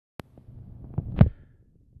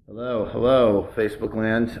Hello, hello, Facebook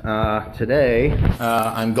land. Today,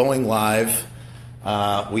 I'm going live.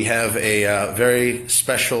 We have a very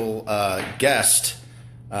special guest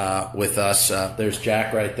with us. There's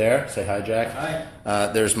Jack right there. Say hi, Jack.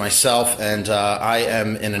 Hi. There's myself, and I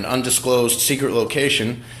am in an undisclosed secret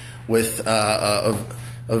location with a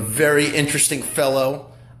very interesting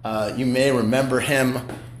fellow. You may remember him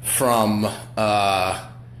from a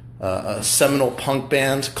seminal punk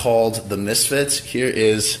band called the Misfits. Here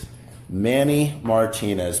is Manny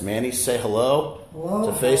Martinez. Manny, say hello,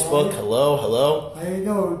 hello to Facebook. Hello, hello. How you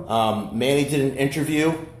doing? Manny did an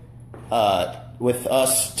interview with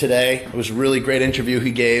us today. It was a really great interview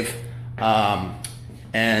he gave.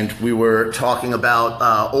 And we were talking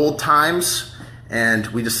about old times, and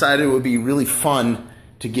we decided it would be really fun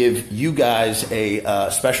to give you guys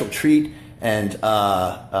a special treat and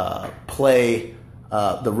play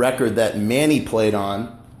the record that Manny played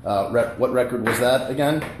on. What record was that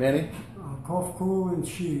again, Manny? Cough, Cool, and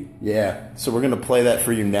Sheet. Yeah, so we're going to play that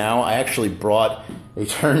for you now. I actually brought a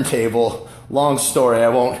turntable. Long story, I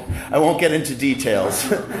won't get into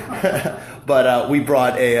details. But we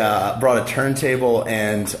brought a turntable,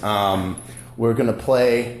 and we're going to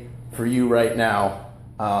play for you right now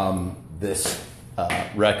this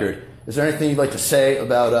record. Is there anything you'd like to say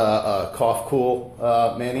about Cough Cool,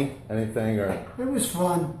 Manny? Anything? Or it was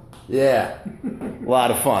fun. Yeah, a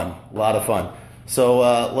lot of fun. So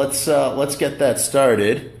let's get that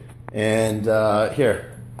started. And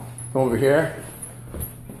here, come over here.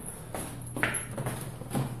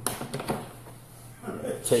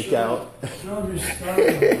 Take out.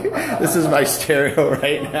 This is my stereo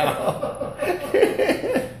right now.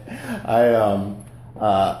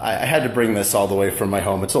 I had to bring this all the way from my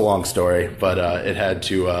home. It's a long story, but it had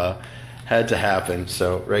to happen.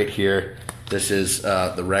 So right here, this is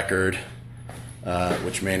the record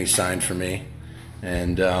which Manny signed for me,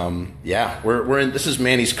 and yeah, we're in. This is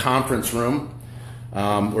Manny's conference room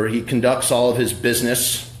where he conducts all of his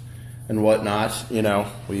business and whatnot. You know,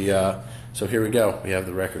 so here we go. We have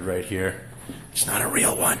the record right here. It's not a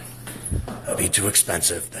real one. It'll be too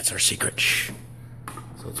expensive. That's our secret. Shh.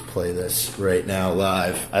 So let's play this right now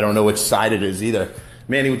live. I don't know which side it is either.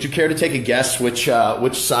 Manny, would you care to take a guess which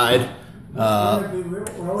side? No,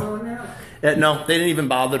 they didn't even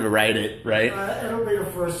bother to write it, right? It'll be the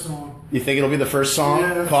first song. You think it'll be the first song?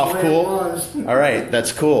 Yeah, Cough Cool? All right,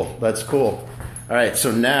 that's cool. All right,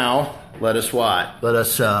 so now let us what? Let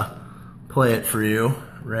us play it for you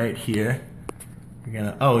right here. You're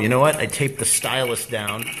gonna. Oh, you know what? I taped the stylus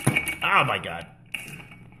down. Oh my God.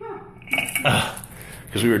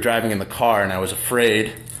 Because we were driving in the car and I was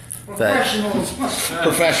afraid that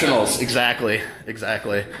professionals, exactly.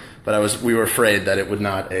 But we were afraid that it would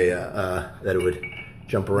not that it would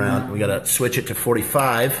jump around. We gotta switch it to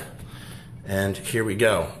 45, and here we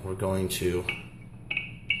go. We're going to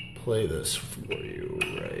play this for you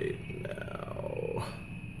right now.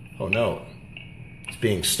 Oh no, it's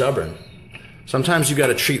being stubborn. Sometimes you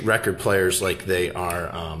gotta treat record players like they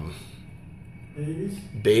are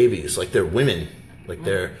babies, like they're women. Like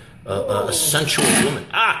they're a sensual woman.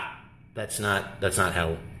 That's not how.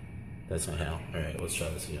 All right, let's try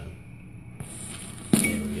this again.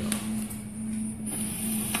 There we go.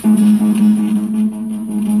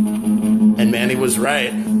 And Manny was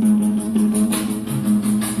right.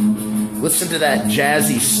 Listen to that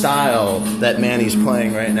jazzy style that Manny's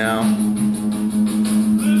playing right now.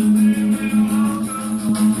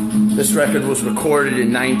 This record was recorded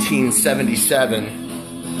in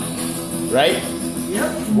 1977. Right?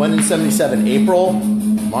 Yep. When in 77? April?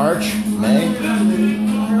 March? May?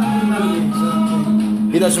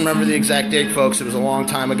 He doesn't remember the exact date, folks. It was a long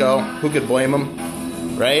time ago. Who could blame him?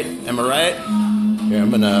 Right? Am I right? Here, I'm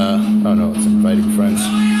gonna... Oh no, it's inviting friends.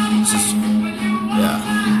 This is... Yeah.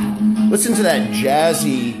 Listen to that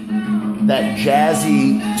jazzy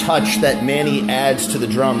touch that Manny adds to the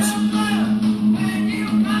drums.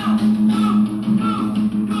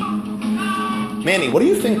 Manny, what do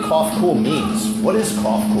you think cough cool means? What is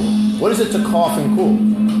cough cool? What is it to cough and cool?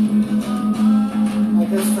 I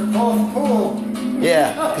guess to cough cool.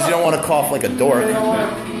 Yeah, because you don't want to cough like a dork. You don't want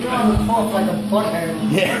to cough like a butthead.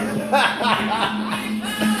 Yeah.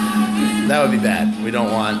 That would be bad. We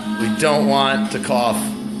don't want to cough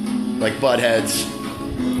like buttheads.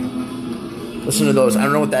 Listen to those. I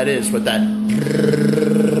don't know what that is, but that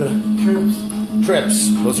trips.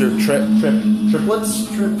 Those are triplets?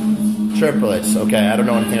 Triplets. Okay, I don't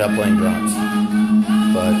know anything about playing drums,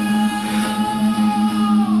 but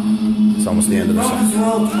it's almost the end of the song.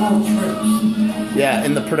 Yeah,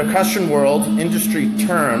 in the percussion world, industry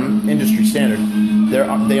standard,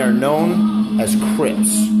 they are known as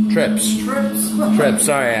Crips. Trips. Trips,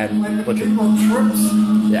 sorry, I butchered. Trips.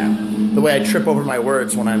 Yeah. The way I trip over my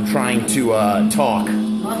words when I'm trying to talk.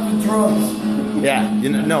 Not the drugs. Yeah,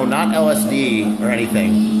 no, not LSD or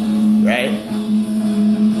anything, right?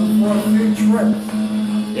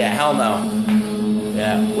 Yeah, hell no.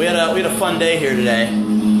 Yeah, we had a fun day here today.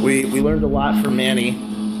 We learned a lot from Manny.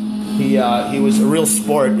 He was a real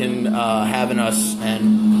sport in having us,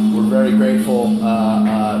 and we're very grateful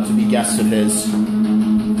to be guests of his.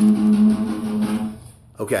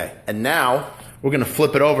 Okay, and now we're gonna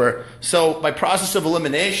flip it over. So by process of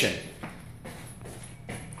elimination,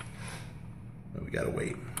 we gotta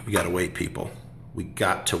wait. We gotta wait, people. We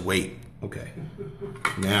got to wait. Okay.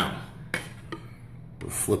 Now we're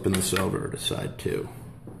flipping this over to side 2,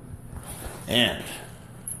 and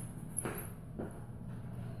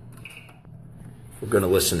we're gonna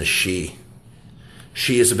listen to She.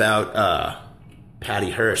 She is about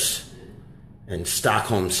Patty Hearst and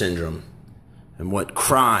Stockholm Syndrome and what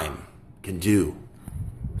crime can do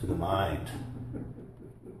to the mind.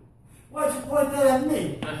 Why'd you point that at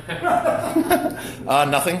me?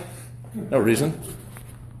 Nothing. No reason.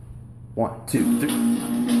 1, 2, 3.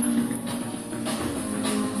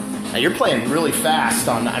 Now you're playing really fast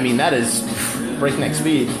on, I mean, that is breakneck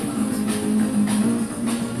speed.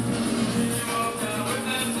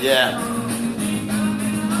 Yeah.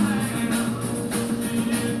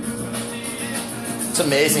 It's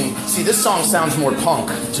amazing. See, this song sounds more punk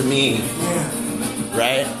to me,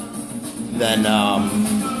 right? Than,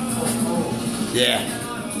 yeah.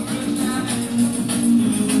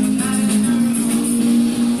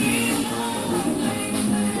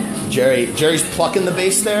 Jerry's plucking the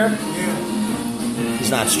bass there. Yeah. He's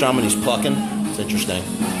not strumming, he's plucking. It's interesting.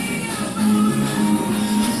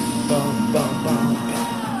 Bum, bum, bum.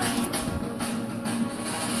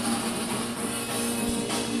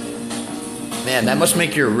 Man, that must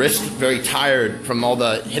make your wrist very tired from all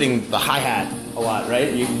the hitting the hi-hat a lot,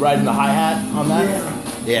 right? You riding the hi-hat on that?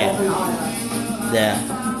 Yeah. Yeah.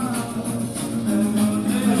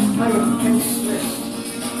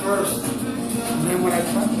 First, and then when I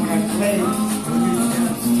play,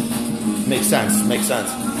 makes sense. Makes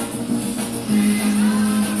sense.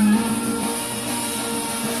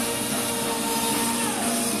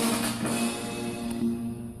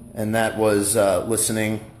 And that was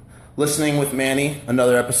listening with Manny.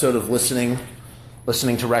 Another episode of listening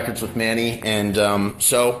to records with Manny. And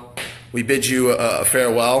so we bid you a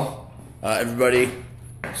farewell. Everybody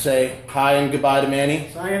say hi and goodbye to Manny.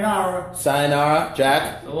 sayonara. Sayonara,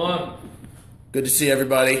 Jack. So long. Good to see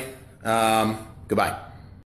everybody. Goodbye.